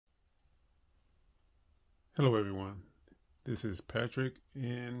Hello everyone, this is Patrick,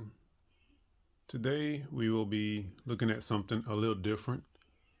 and today we will be looking at something a little different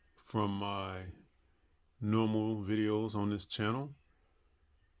from my normal videos on this channel.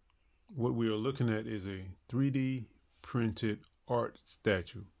 What we are looking at is a 3D printed art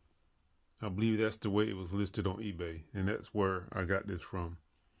statue. I believe that's the way it was listed on eBay, and that's where I got this from.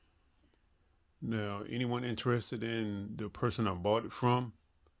 Now, anyone interested in the person I bought it from,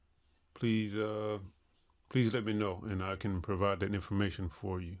 please let me know and I can provide that information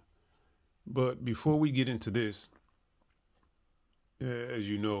for you. But before we get into this, as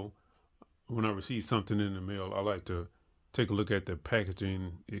you know, when I receive something in the mail, I like to take a look at the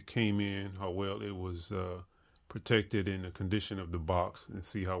packaging it came in, how well it was protected, in the condition of the box, and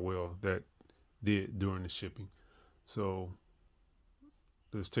see how well that did during the shipping. So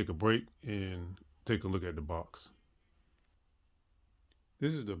let's take a break and take a look at the box.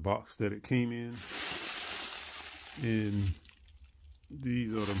 This is the box that it came in, and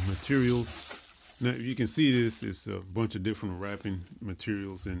these are the materials. Now, if you can see this, it's a bunch of different wrapping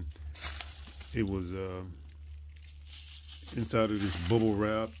materials, and it was inside of this bubble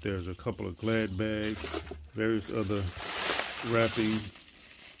wrap. There's a couple of Glad bags, various other wrapping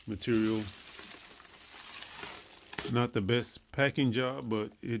material. Not the best packing job,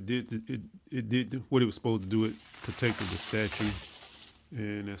 but it did what it was supposed to do. It protected the statue.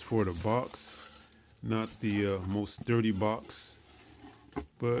 And as for the box, not the most sturdy box,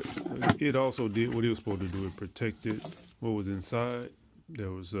 but it also did what it was supposed to do. It protected what was inside.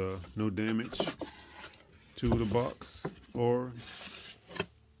 There was no damage to the box or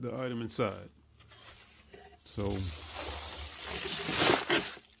the item inside. So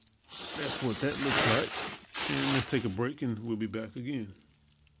that's what that looks like. And let's take a break and we'll be back again.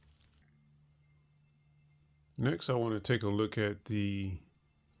 Next, I want to take a look at the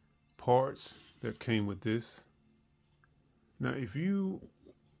parts that came with this. Now, if you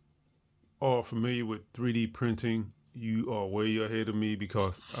are familiar with 3D printing, you are way ahead of me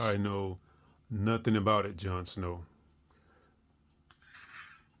because I know nothing about it, Jon Snow.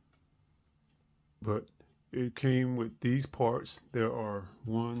 But it came with these parts. There are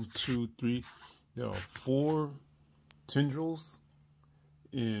 4 tendrils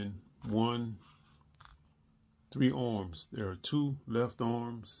and 3 arms. There are 2 left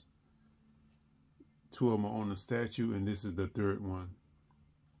arms. 2 of them are on the statue, and this is the 3rd one.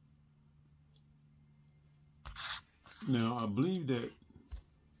 Now, I believe that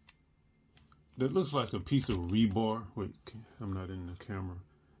looks like a piece of rebar. Wait, I'm not in the camera.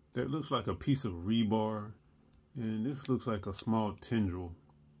 That looks like a piece of rebar, and this looks like a small tendril.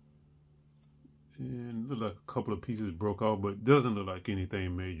 And looks like a couple of pieces broke off, but doesn't look like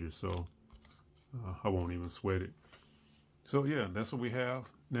anything major, so I won't even sweat it. So yeah, that's what we have.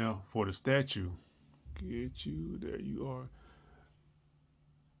 Now for the statue, there you are.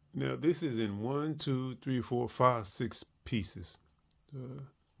 Now this is in 6 pieces.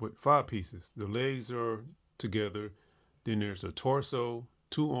 5 pieces. The legs are together. Then there's a torso,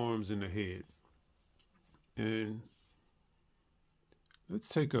 2 arms, and a head. And let's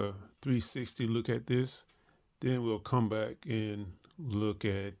take a 360 look at this. Then we'll come back and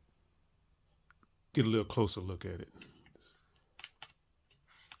get a little closer look at it.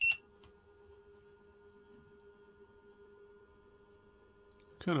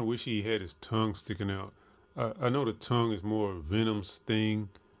 Kind of wish he had his tongue sticking out. I know the tongue is more Venom's thing,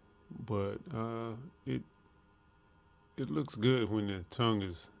 but it looks good when the tongue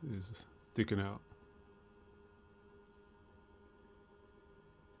is sticking out.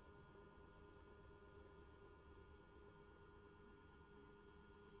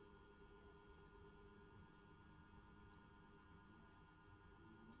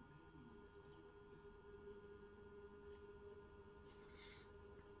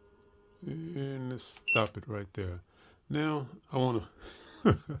 And let's stop it right there. Now I want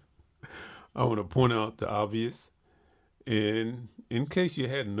to I want to point out the obvious. And in case you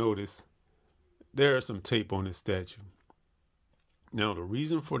hadn't noticed, there is some tape on this statue. Now the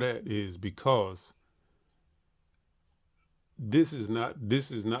reason for that is because this is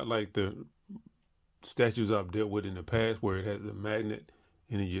not like the statues I've dealt with in the past where it has a magnet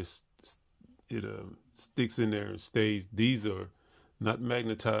and it sticks in there and stays. These are not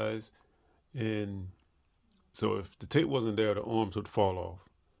magnetized. And so if the tape wasn't there, the arms would fall off.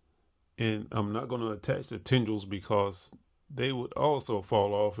 And I'm not going to attach the tendrils because they would also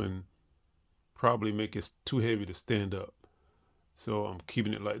fall off and probably make it too heavy to stand up. So I'm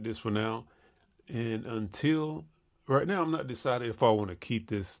keeping it like this for now. And until right now, I'm not decided if I want to keep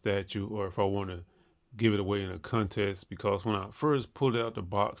this statue or if I want to give it away in a contest, because when I first pulled out the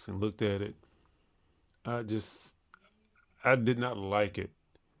box and looked at it, I just, I did not like it,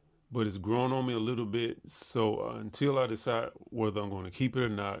 but it's grown on me a little bit. So until I decide whether I'm going to keep it or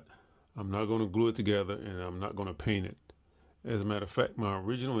not, I'm not going to glue it together and I'm not going to paint it. As a matter of fact, my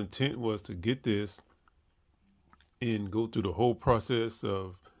original intent was to get this and go through the whole process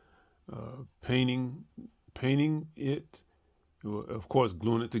of painting it, of course,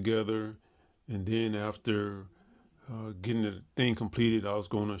 gluing it together, and then after getting the thing completed, I was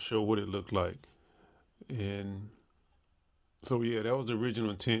going to show what it looked like. And so yeah, that was the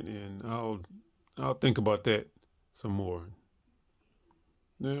original intent, and I'll think about that some more.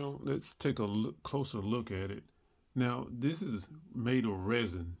 Now let's take a closer look at it. Now this is made of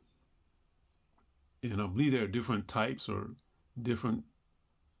resin, and I believe there are different types or different,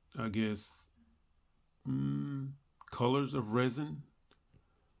 I guess, colors of resin.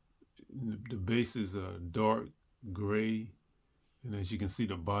 The base is a dark gray, and as you can see,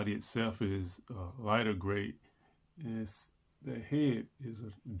 the body itself is lighter gray, and the head is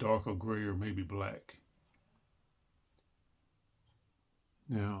a darker gray or maybe black.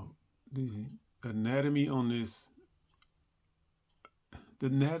 Now, the anatomy on this, the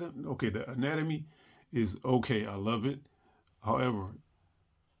anatomy is okay. I love it. However,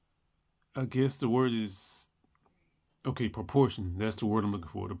 I guess the word is, okay, proportion. That's the word I'm looking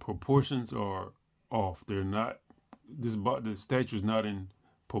for. The proportions are off. They're not, the statue is not in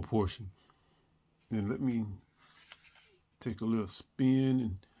proportion. And let me take a little spin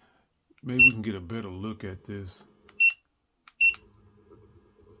and maybe we can get a better look at this.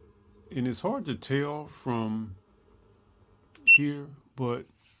 And it's hard to tell from here, but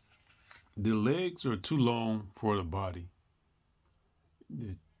the legs are too long for the body.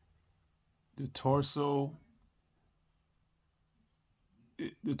 The torso,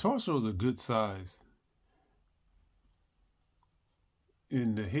 the torso is a good size,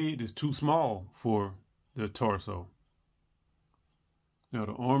 and the head is too small for the torso. Now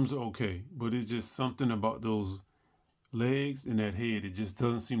the arms are okay, but it's just something about those legs and that head. It just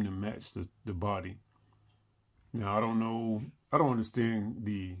doesn't seem to match the body. Now I don't know, I don't understand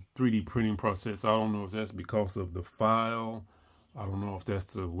the 3D printing process. I don't know if that's because of the file. I don't know if that's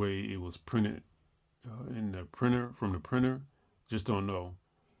the way it was printed in the printer, from the printer. Just don't know.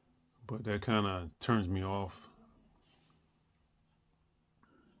 But that kind of turns me off.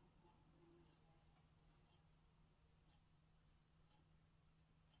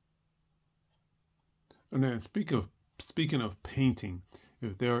 And then speaking of painting,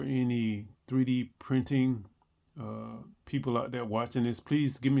 if there are any 3D printing people out there watching this,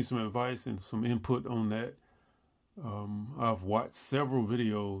 please give me some advice and some input on that. I've watched several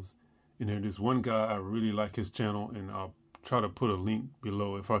videos, and there's this one guy, I really like his channel, and I'll try to put a link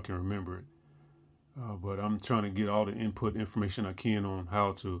below if I can remember it. But I'm trying to get all the input information I can on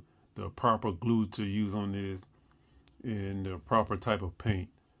how to, the proper glue to use on this and the proper type of paint.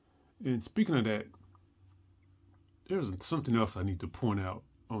 And speaking of that, there's something else I need to point out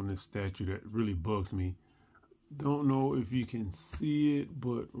on this statue that really bugs me. Don't know if you can see it,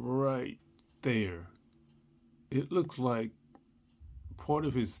 but right there, it looks like part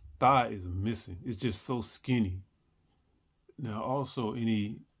of his thigh is missing. It's just so skinny. Now, also,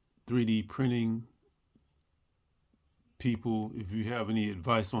 any 3D printing people, if you have any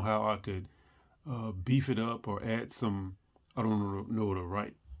advice on how I could beef it up or add some, I don't know the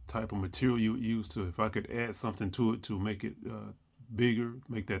right type of material you would use to, if I could add something to it to make it bigger,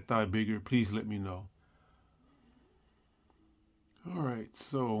 make that thigh bigger, please let me know. All right,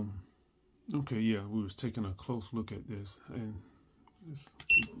 so, okay, yeah, we was taking a close look at this, and let's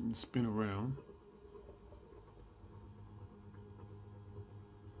spin around.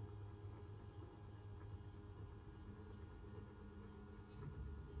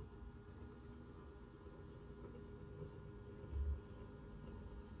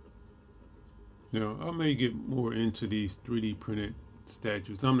 Now, I may get more into these 3D printed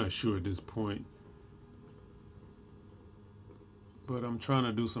statues. I'm not sure at this point. But I'm trying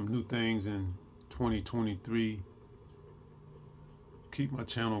to do some new things in 2023. Keep my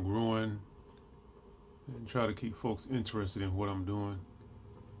channel growing and try to keep folks interested in what I'm doing.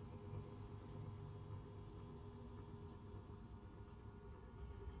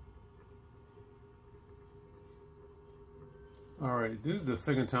 All right, this is the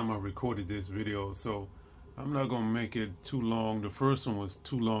second time I recorded this video, so I'm not gonna make it too long. The first one was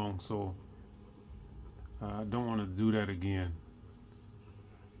too long, so I don't want to do that again.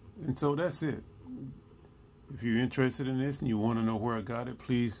 And so that's it. If you're interested in this and you want to know where I got it,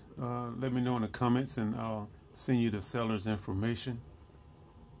 please let me know in the comments and I'll send you the seller's information.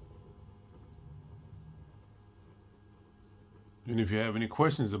 And if you have any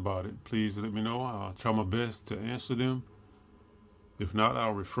questions about it, please let me know. I'll try my best to answer them. If not,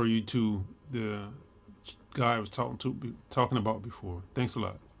 I'll refer you to the guy I was talking about before. Thanks a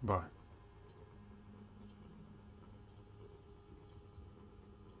lot. Bye.